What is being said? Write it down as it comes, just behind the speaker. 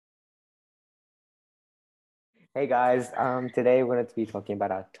Hey guys, today we're going to be talking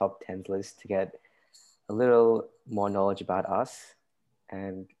about our top 10 list to get a little more knowledge about us,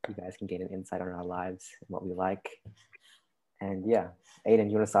 and you guys can gain an insight on our lives and what we like. And yeah, Aiden,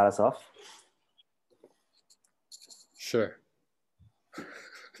 you want to start us off? Sure.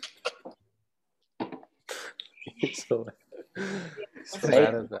 so, so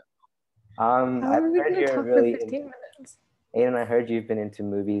mad at that. I've How are we heard going to you're talk really for 15 minutes? Aiden, I heard you've been into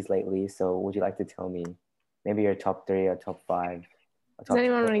movies lately, so would you like to tell me maybe your top three or top five? Or Does top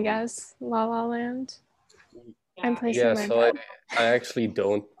anyone want to 10? guess? La La Land? I'm placing Yeah, my so I, bet. I actually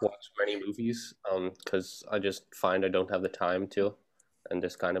don't watch many movies, because I just find I don't have the time to, and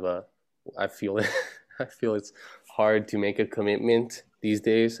there's kind of I feel I feel it's hard to make a commitment these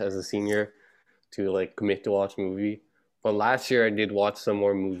days as a senior to like commit to watch a movie. But last year I did watch some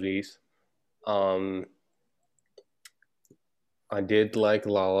more movies. Um, I did like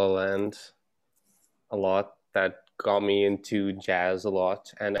La La Land a lot. That got me into jazz a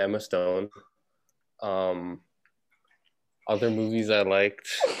lot, and Emma Stone. Um, Other movies I liked.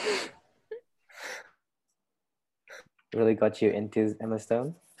 Really got you into Emma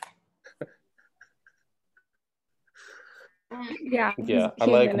Stone? Yeah, Yeah, I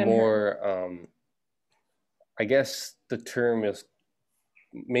he's like been in her. more. I guess the term is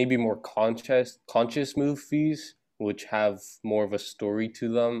maybe more conscious movies, which have more of a story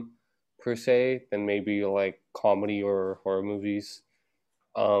to them, per se, than maybe like comedy or horror movies.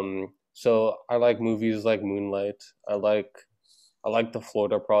 So I like movies like Moonlight. I like the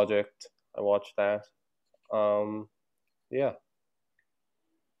Florida Project. I watched that. Um, yeah.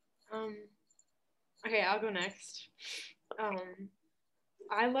 Um, okay, I'll go next. Um,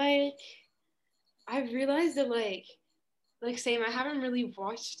 I like. I've realized that same. I haven't really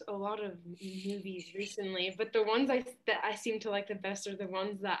watched a lot of movies recently, but the ones that I seem to like the best are the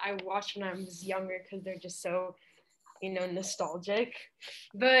ones that I watched when I was younger because they're just so nostalgic.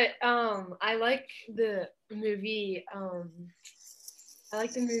 But I like the movie. I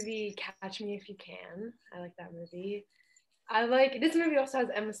like the movie Catch Me If You Can. I like that movie. I like this movie also has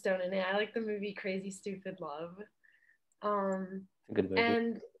Emma Stone in it. I like the movie Crazy Stupid Love. It's a good movie.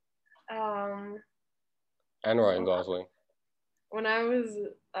 And um, And Ryan Gosling. when I was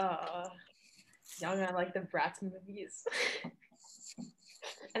young, I liked the Bratz movies.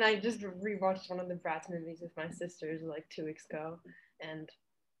 And I just rewatched one of the Bratz movies with my sisters like 2 weeks ago, and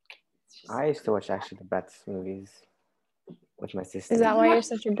it's just I used to watch actually the Bratz movies with my sister. Is that why you're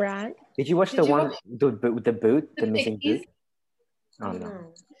such a brat? Did you watch Did the you one watch with the boot, the the missing Pixies? boot? Oh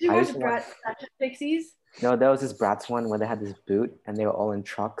no. Did you I watch used to watch. Bratz Pixies? No, there was this Bratz one where they had this boot and they were all in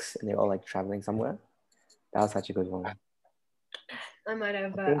trucks and they were all like traveling somewhere. That was such a good one. I might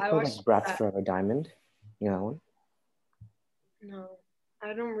have, I but think it's I called like watched Bratz that. Forever Diamond. You know that one? No,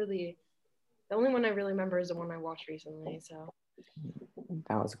 I don't really. The only one I really remember is the one I watched recently. So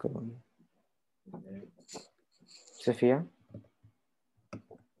That was a good one. Sophia?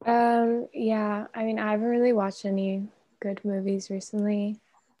 Yeah, I mean, I haven't really watched any good movies recently.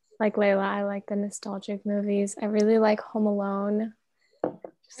 Like Layla, I like the nostalgic movies. I really like Home Alone.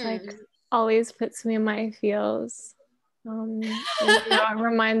 Just like always puts me in my feels. It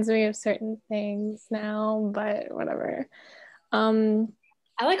reminds me of certain things now, but whatever.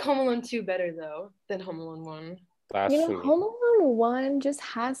 I like Home Alone 2 better though than Home Alone 1. Blasphemy. Home Alone 1 just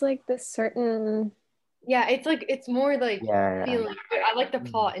has like this certain. Yeah, it's more like Yeah. feeling. I like the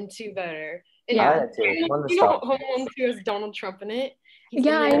plot in 2 better. And Yeah. I like that too. It's more Home nostalgic. Alone 2 has Donald Trump in it. He's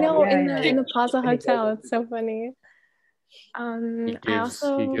Yeah, in I there. know, Yeah. in the Plaza And he goes Hotel. up It's so funny. He I he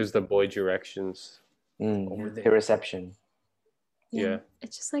also gives the boy directions. the reception. Yeah.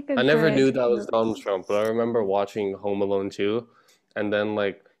 It's just like a I never good knew that was movie. Donald Trump, but I remember watching Home Alone 2 and then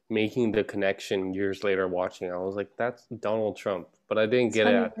like making the connection years later watching. I was like, that's Donald Trump. But I didn't It's get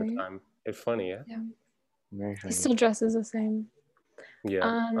it funny, at the right? time. It's funny, yeah? Yeah. Very He funny. still dresses the same. Yeah.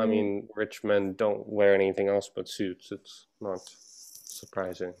 I mean, rich men don't wear anything else but suits. It's not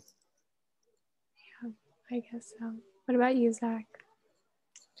surprising. Yeah, I guess so. What about you, Zach?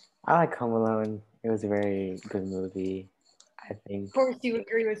 I like Home Alone. It was a very good movie, I think. Of course, you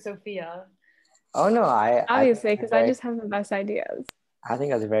agree with Sophia. Oh no, Obviously, because I just have the best ideas. I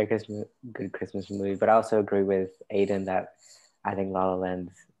think it was a very good Christmas movie, but I also agree with Aiden that I think La La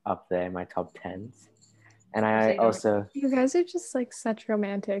Land's up there in my top 10s. And I also You guys are just like such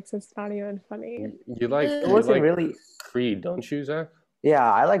romantics. It's not even funny. You like it wasn't really Creed, don't you, Zach?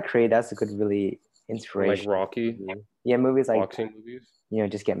 Yeah, I like Creed. That's a good really inspiration. Like Rocky. Yeah, movies like boxing movies.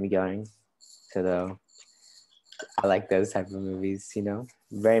 Just get me going. So I like those type of movies,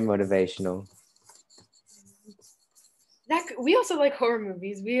 very motivational. we also like horror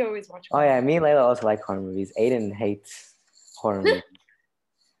movies. We always watch. Oh yeah, me and Layla also like horror movies. Aiden hates horror movies.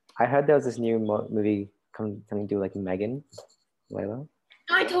 I heard there was this new movie coming to like Megan, Layla.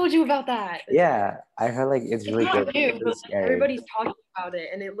 I told you about that. Yeah, I heard like it's really not good. new, It's really but scary. everybody's talking about it,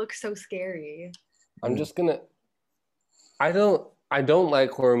 and it looks so scary. I'm just gonna. I don't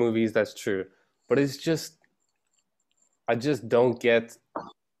like horror movies. That's true, but it's just I just don't get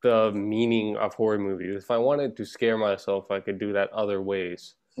the meaning of horror movies. If I wanted to scare myself, I could do that other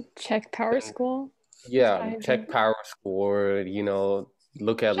ways. Check Power School. Yeah, check Power School, or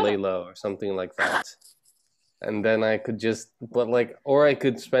look at Shut up. Layla or something like that. And then I could or I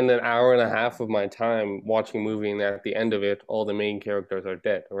could spend an hour and a half of my time watching a movie, and at the end of it, all the main characters are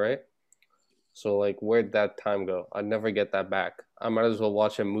dead, right? So like, where'd that time go? I'd never get that back. I might as well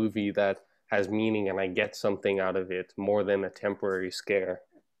watch a movie that has meaning and I get something out of it more than a temporary scare.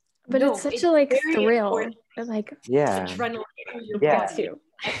 But No, it's such it's a like very thrill. important. It, like Yeah, Adrenaline. Yeah. gets you.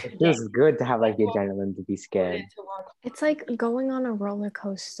 it feels good to have like the adrenaline to be scared. It's like going on a roller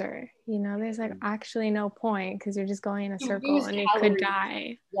coaster. You know, there's like actually no point because you're just going in a You circle lose and you could calories.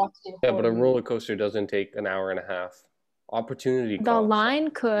 die. Watching Yeah, but a horror roller coaster doesn't take an hour and a half. Opportunity The cost.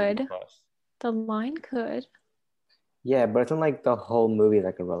 line could. Cost. The line could. Yeah, but it's not like the whole movie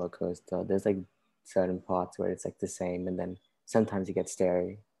like a roller coaster. There's like certain parts where it's like the same, and then sometimes it gets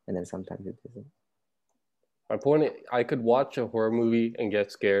scary, and then sometimes it doesn't. My point is, I could watch a horror movie and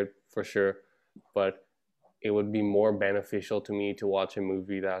get scared for sure, but it would be more beneficial to me to watch a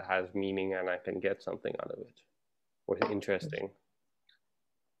movie that has meaning and I can get something out of it, or interesting.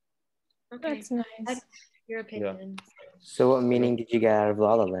 Okay, That's nice. that's your opinion. So what meaning did you get out of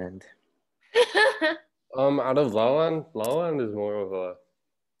La La Land? Out of La La Land is more of a.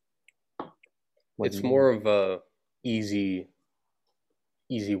 What It's do you more of a easy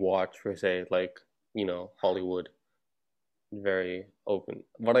watch per se, like Hollywood, very open.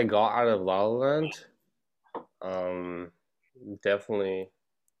 What I got out of La La Land, definitely.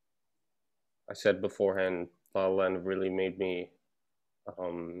 I said beforehand, La La Land really made me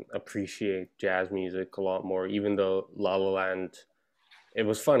appreciate jazz music a lot more. Even though La La Land, it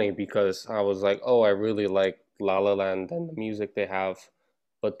was funny because I was like, oh, I really like La La Land and the music they have,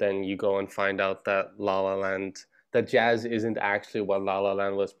 but then you go and find out that that jazz isn't actually what La La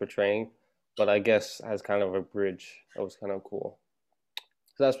Land was portraying, but I guess as kind of a bridge, it was kind of cool.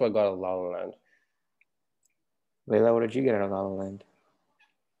 So that's what I got out of La La Land. Layla, what did you get out of La La Land?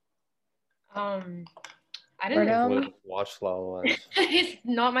 I didn't Boredom. Watch La La Land. It's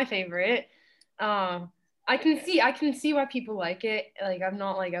not my favorite. I can see why people like it. Like, I'm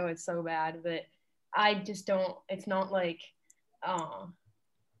not like, oh, it's so bad, but I just don't. It's not like,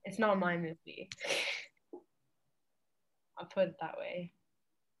 it's not my movie. I'll put it that way.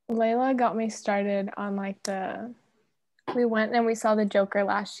 Layla got me started on like we went and we saw the Joker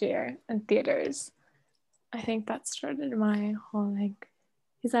last year in theaters. I think that started my whole like,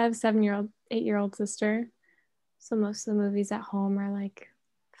 because I have a 8-year-old sister. So most of the movies at home are like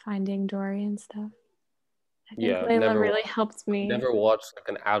Finding Dory and stuff. I think Layla really helped me. Never watched like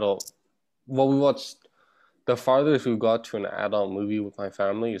an adult. Well, we watched the farthest we got to an adult movie with my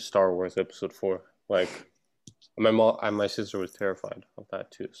family is Star Wars Episode 4. Like, my mom and my sister was terrified of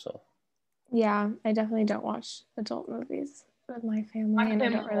that too. So. Yeah, I definitely don't watch adult movies with my family, and I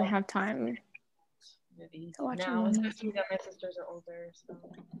don't really have time to watch now, especially that my sisters are older. So.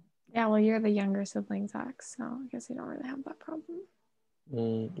 Yeah, well, you're the younger sibling, Zach, so I guess you don't really have that problem.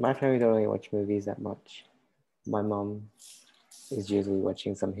 My family don't really watch movies that much. My mom is usually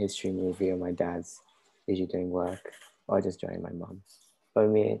watching some history movie, or my dad's usually doing work, or just joining my mom.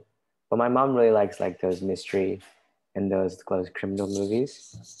 But my mom really likes like those mystery and those criminal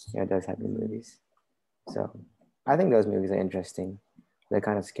movies, those type of movies. So I think those movies are interesting. They're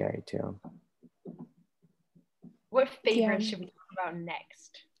kind of scary too. What favorite should we talk about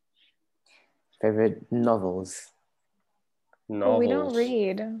next? Favorite novels. Well, we don't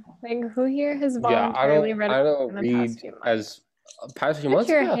read. Like, who here has voluntarily read? I don't read as past few months.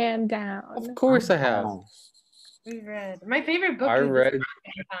 Put your hand down. Of course, I have. We read. My favorite book is read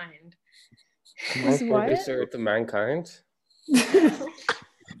Mankind. Is what? Is Earth of Mankind?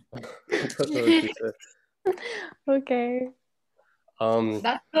 Okay.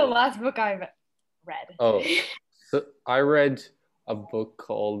 That's the last book I've read. Oh, so I read a book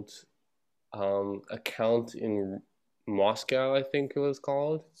called Account in Moscow, I think it was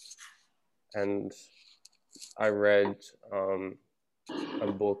called, and I read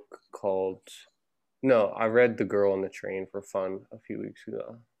a book called I read The Girl on the Train for fun a few weeks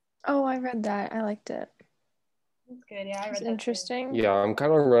ago. Oh, I read that. I liked it. That's good. Yeah, I read It's that too. interesting. Yeah, I'm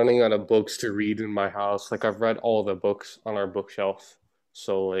kind of running out of books to read in my house. Like I've read all the books on our bookshelf,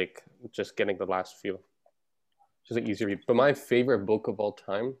 so like just getting the last few, just an easy read. But my favorite book of all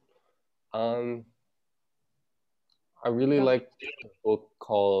time, um, I really Go. like a book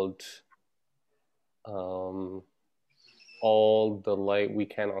called um, "All the Light We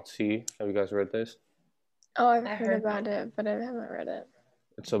Cannot See." Have you guys read this? Oh, I've I heard heard about it, but I haven't read it.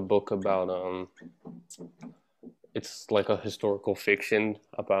 It's a book about it's like a historical fiction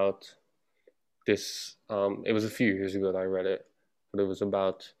about this. It was a few years ago that I read it, but it was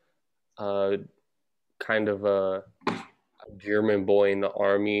about uh kind of a German boy in the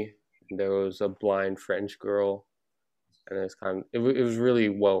army. There was a blind French girl, and it's it was really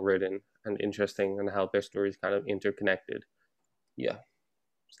well written and interesting, and how their stories kind of interconnected. Yeah,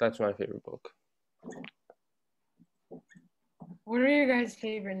 so that's my favorite book. What are your guys'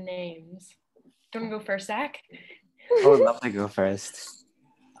 favorite names? Do you want to go first, Zach? I would love to go first.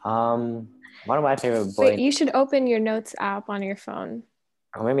 One of my favorite boy. Wait, you should open your notes app on your phone.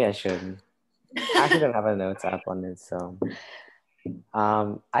 Oh, maybe I should. I actually don't have a notes app on it, so.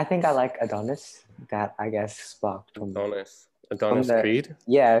 I think I like Adonis. That I guess sparked from Adonis the Creed.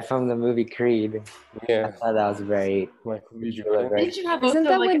 yeah from the movie Creed. I Yeah, thought that was very Michael B. really Jordan. great. Didn't you have Isn't also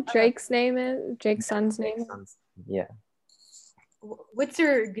that like what Drake's name is? Drake's son's name? Yeah. what's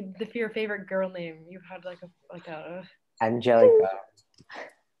your favorite girl name? You had like a Angelica.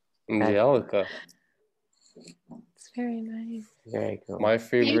 Angelica. It's very nice. Very cool. My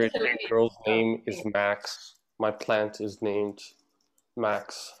favorite Thanks. girl's name is Max. My plant is named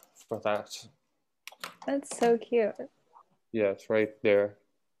Max for that. That's so cute. Yeah, it's right there.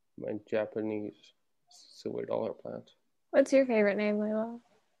 My Japanese silver dollar plant. What's your favorite name, Layla?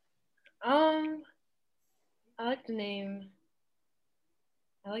 I like the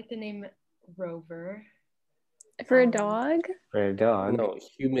name Rover. For a dog? For a dog. No,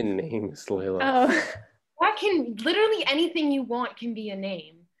 human names, Layla. Oh. That can literally anything you want can be a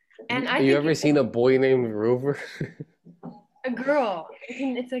name. And I Have you think ever seen a boy named Rover? a girl.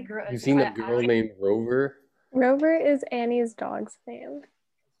 It's a girl. You've seen a girl named Rover? Rover is Annie's dog's name.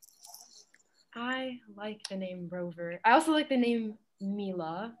 I like the name Rover. I also like the name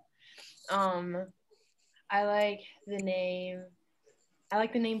Mila. I like the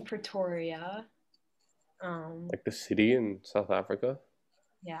name Pretoria. Like the city in South Africa?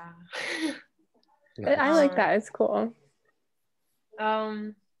 Yeah. I like that. It's cool.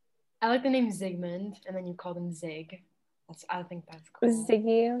 I like the name Zygmunt, and then you call them Zig. I think that's cool.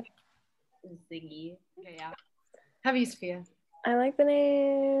 Ziggy. Ziggy. Okay, yeah. How about you, Sophia? I like the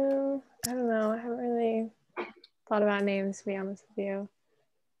name. I don't know. I haven't really thought about names, to be honest with you.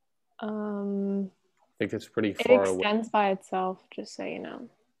 I think it's pretty It far away. extends by itself, just so you know.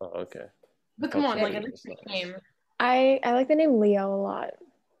 Oh, okay. But come on, Okay. like a different name. I like the name Leo a lot.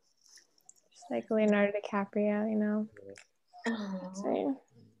 Just like Leonardo DiCaprio, you know. So,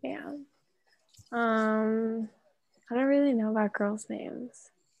 yeah. I don't really know about girls' names.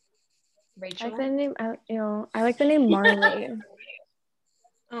 I Rachel. like the name. I like the name Marley.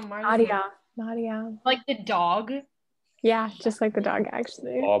 Oh, Marley. Nadia. Like the dog. Yeah, just like the dog,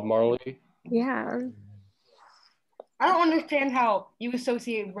 actually. Bob Marley? Yeah. I don't understand how you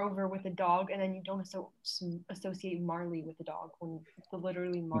associate Rover with a dog and then you don't associate Marley with a dog when it's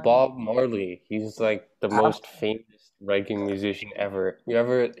literally Marley. Bob Marley. He's like the most famous reggae musician ever.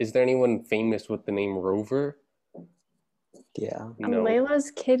 Is there anyone famous with the name Rover? Yeah. No.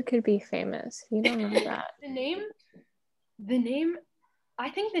 Layla's kid could be famous. You don't know that. The name, I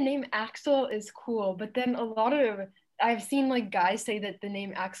think the name Axel is cool, but then I've seen like guys say that the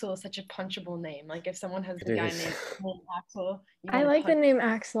name Axel is such a punchable name. Like if someone has the guy named Axel, I like the name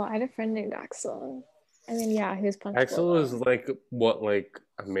Axel. I had a friend named Axel. I mean, yeah, he was punchable. Axel is like what like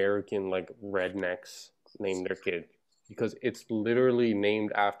American like rednecks name their kid, because it's literally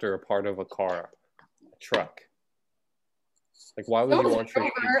named after a part of a car, a truck. Like why would you want your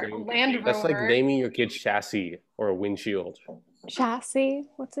kid Land Rover? That's like naming your kid's chassis or a windshield. Chassis?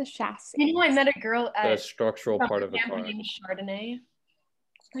 What's a chassis? You know, I met a girl The at structural part of a car. named Chardonnay.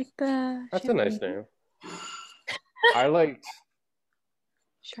 Like the That's a nice champagne. name. I liked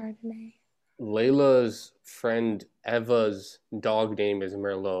Chardonnay. Layla's friend Eva's dog name is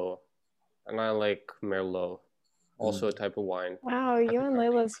Merlot, and I like Merlot, also a type of wine. Wow, you and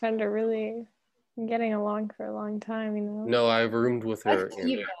Layla's friend are really getting along for a long time, you know? No, I roomed with her.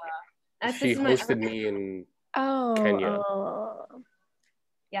 That's Eva. She hosted me in Kenya.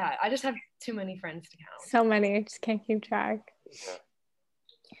 Yeah, I just have too many friends to count. So many, I just can't keep track.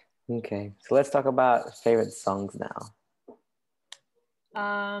 Okay, so let's talk about favorite songs now.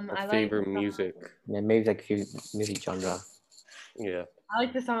 I like favorite music. Yeah, maybe like music genre. Yeah. I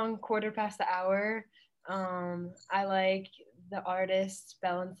like the song Quarter Past the Hour. I like the artist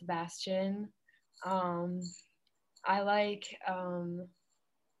Belle and Sebastian. I like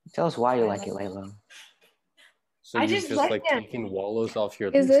Tell us why you I like like- it, Layla. So I you just just like like them. taking wallows off your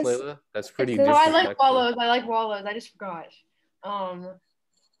Is list, this- Layla? That's pretty this- Oh, I like disrespectful. Wallows. I like Wallows. I just forgot.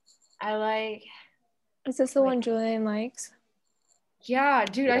 I like Is this the one Julian likes? yeah,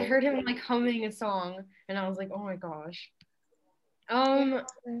 dude, I Yeah. heard him like humming a song and I was like, oh my gosh.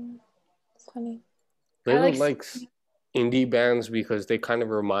 It's funny. I Layla like- likes indie bands because they kind of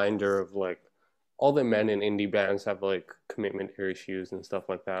remind her of like all the men in indie bands have like commitment issues and stuff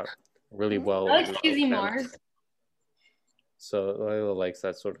like that. Really well. I like Skizzy unkempt. Mars. So Layla likes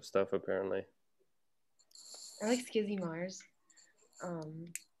that sort of stuff apparently. I like Skizzy Mars.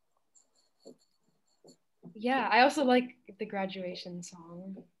 Yeah, I also like the graduation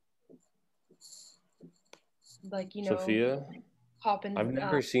song. Like, you know, Sophia? hop in. I've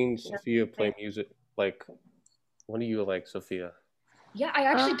never seen Sophia play music. Like, what do you like, Sophia? Yeah, I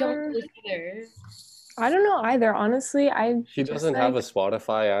actually don't Um, know this either. I don't know either. Honestly, She doesn't have a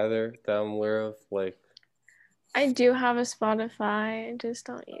Spotify either that I'm aware of. Like, I do have a Spotify. I just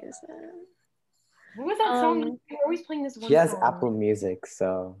don't use it. What was that song? We're always playing this one She has song. Apple Music,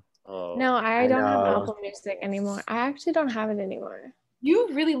 so oh, No, I I don't have know. Apple Music anymore. I actually don't have it anymore. You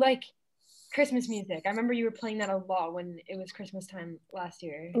really like Christmas music. I remember you were playing that a lot when it was Christmas time last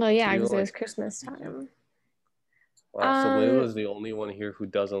year. Well, yeah, Do you because it was like- Christmas time. wow. So Um, Layla's the only one here who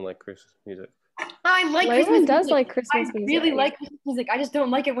doesn't like Christmas music. I like Layla Christmas does music. like Christmas I music. really like Christmas music. I just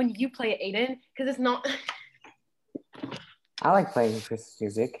don't like it when you play it, Aiden, because it's not. I like playing Christmas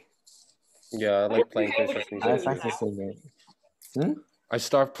music. Yeah, I like playing Christmas I music. just like to sing it. I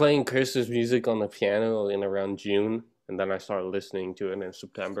start playing Christmas music on the piano in around June, and then I start listening to it in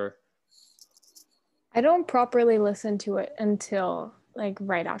September. I don't properly listen to it until like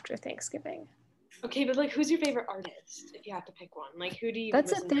right after Thanksgiving. Okay, but like, who's your favorite artist? If you have to pick one, like, who do you? That's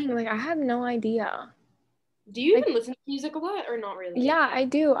the listen thing. To? Like, I have no idea. Do you like- even listen to music a lot, or not really? Yeah, I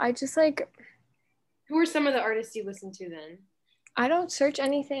do. I just like, Who are some of the artists you listen to then? I don't search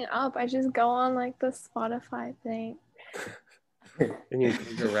anything up. I just go on like the Spotify thing. And you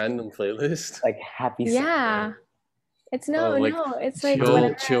pick a random playlist. Like happy. Yeah. It's no, Oh, like, no. It's like chill,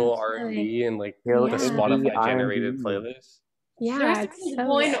 whenever chill I'm chilling. R&B and like Chill the Yeah. Spotify generated R&B. playlist. Yeah, There's it's so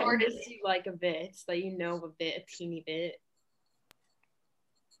one good. artist you like a bit that you know a bit, a teeny bit.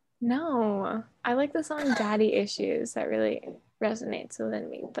 No, I like the song Daddy Issues. That really resonates within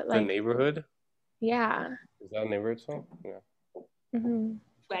me. But The like, Neighborhood. yeah. Is that a neighborhood song? Yeah. Mm-hmm.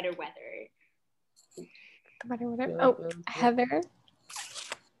 Sweater weather. Whatever. Oh, Heather.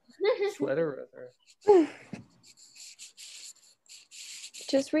 Sweater weather.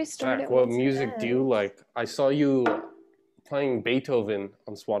 Just restart Zach, it. what once music do again. you like? I saw you playing Beethoven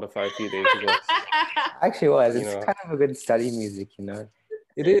on Spotify a few days ago. Actually was. You It's know. kind of a good study music, you know.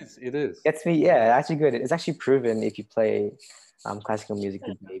 It is. It is. Gets me, yeah, actually good. It's actually proven if you play classical music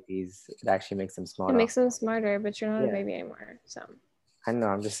to babies, it actually makes them It smarter. makes them smarter, but you're not a Yeah. baby anymore. So I know,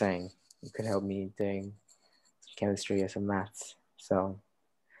 I'm just saying. It could help me doing some chemistry or some maths. So,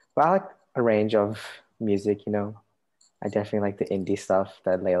 but I like a range of music, you know. I definitely like the indie stuff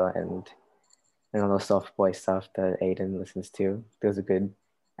that Layla and all the soft boy stuff that Aiden listens to. Those are good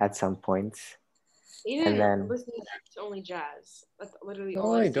at some points. Aiden And then- listens to only jazz. That's literally No,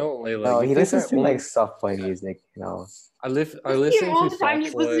 all I listen to. don't, Layla. No, You he think listens I to only- like soft boy music, you know. I I see listen him all to the time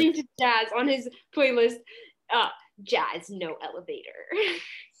just soft boy. listening to jazz on his playlist. Jazz, no elevator.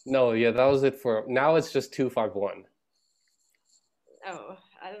 No, yeah, that was it for now. It's just 251. Oh,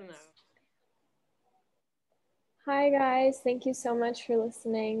 I don't know. hi guys, thank you so much for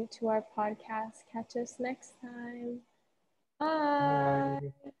listening to our podcast. Catch us next time. Bye.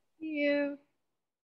 See you.